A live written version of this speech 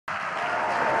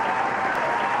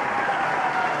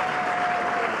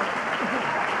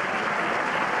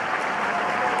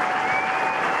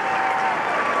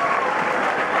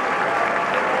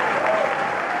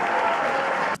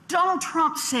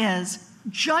Trump says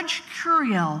Judge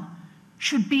Curiel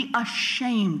should be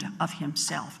ashamed of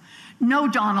himself. No,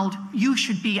 Donald, you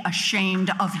should be ashamed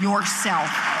of yourself.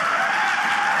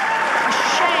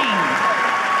 Ashamed.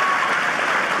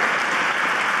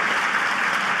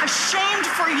 Ashamed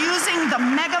for using the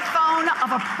megaphone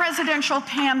of a presidential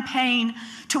campaign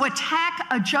to attack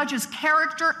a judge's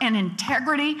character and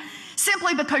integrity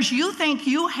simply because you think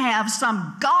you have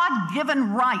some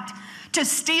God-given right to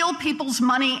steal people's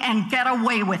money and get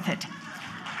away with it.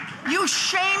 You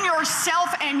shame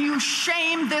yourself and you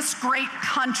shame this great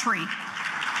country.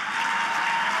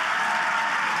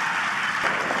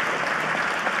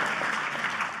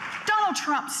 Donald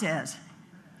Trump says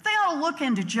they ought to look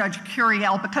into Judge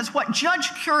Curiel because what Judge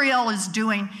Curiel is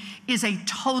doing is a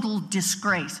total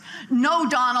disgrace. No,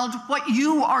 Donald, what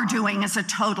you are doing is a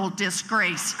total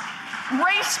disgrace.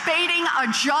 Race baiting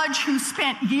a judge who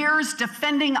spent years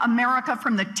defending America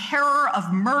from the terror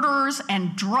of murderers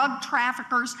and drug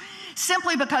traffickers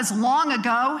simply because long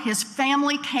ago his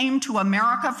family came to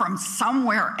America from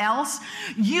somewhere else.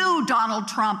 You, Donald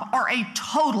Trump, are a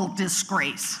total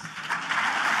disgrace.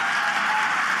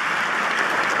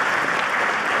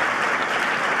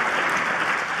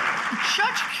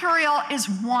 Judge Curiel is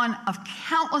one of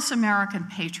countless American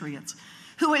patriots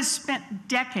who has spent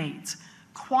decades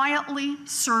quietly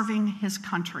serving his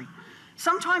country,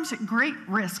 sometimes at great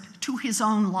risk to his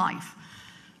own life.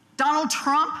 Donald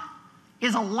Trump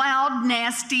is a loud,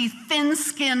 nasty,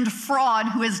 thin-skinned fraud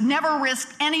who has never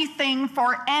risked anything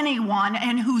for anyone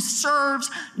and who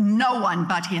serves no one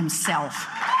but himself.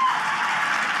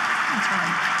 That's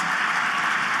right.